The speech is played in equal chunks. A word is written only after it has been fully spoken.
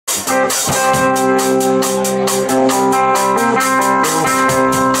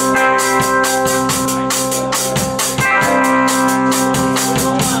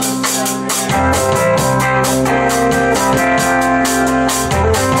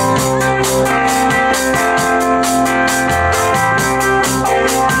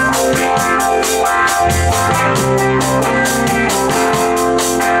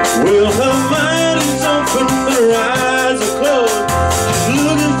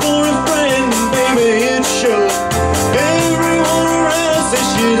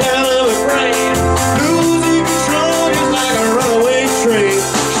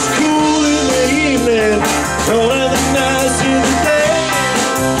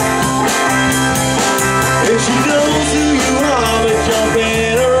she knows who you are, but you're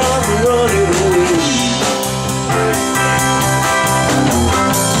better off running away.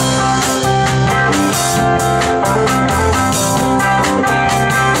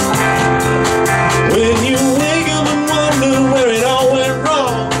 When you wake up and wonder where it all went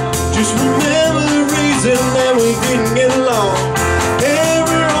wrong, just remember the reason that we didn't get along.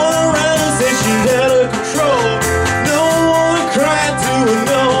 Everyone around us said she's out of control. No one to cry to and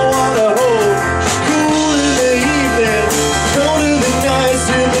no one to hold. She's cool in the evening, cold in the nights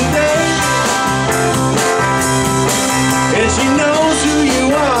in the day. And she knows who you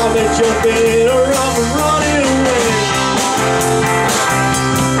are, but you're better off running away.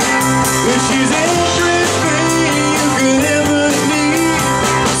 She's everything you could ever need.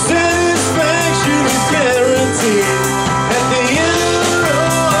 Satisfaction is guaranteed. At the end of the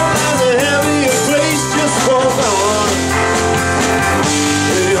road, there's a happier place. Just walk on,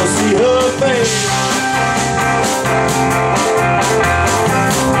 and you'll see her face.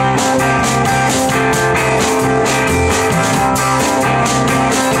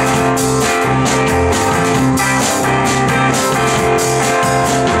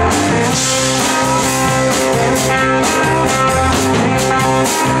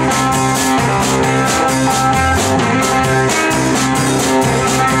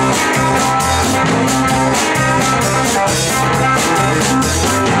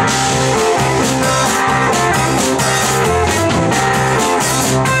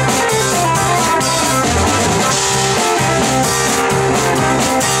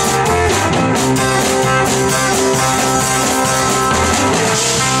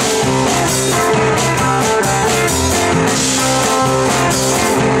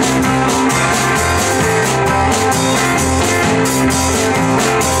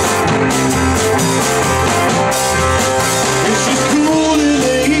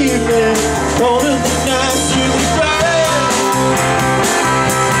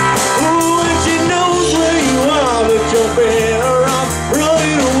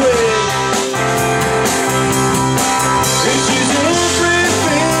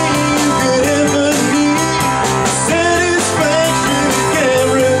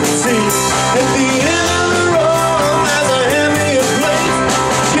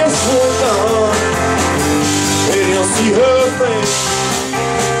 See her face.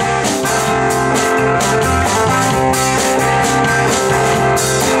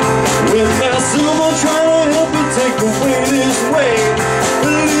 When there's someone trying to help you take away this weight, a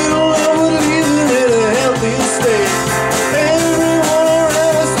little love would leave it in a healthy state. Everyone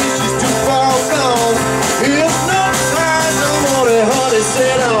around us thinks she's too far gone. If not tired, I want it hard to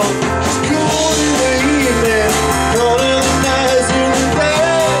set on. She's cool in the evening, cold in the nights in the day.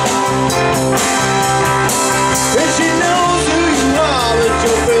 And she knows who you are, but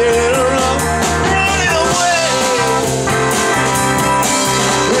you're better off running away.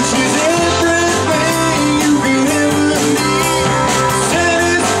 But she's everything you could ever need.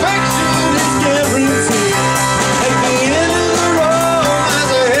 Satisfaction is guaranteed. At the end of the road,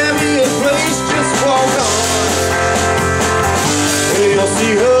 there's a happier place. Just walk on, and you'll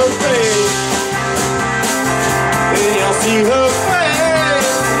see her face. And you'll see her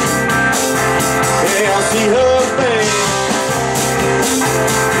face. And you'll see her face.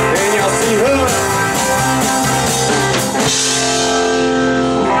 And you'll see her.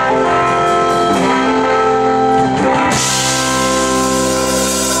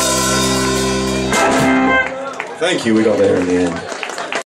 Thank you, we got there in the end.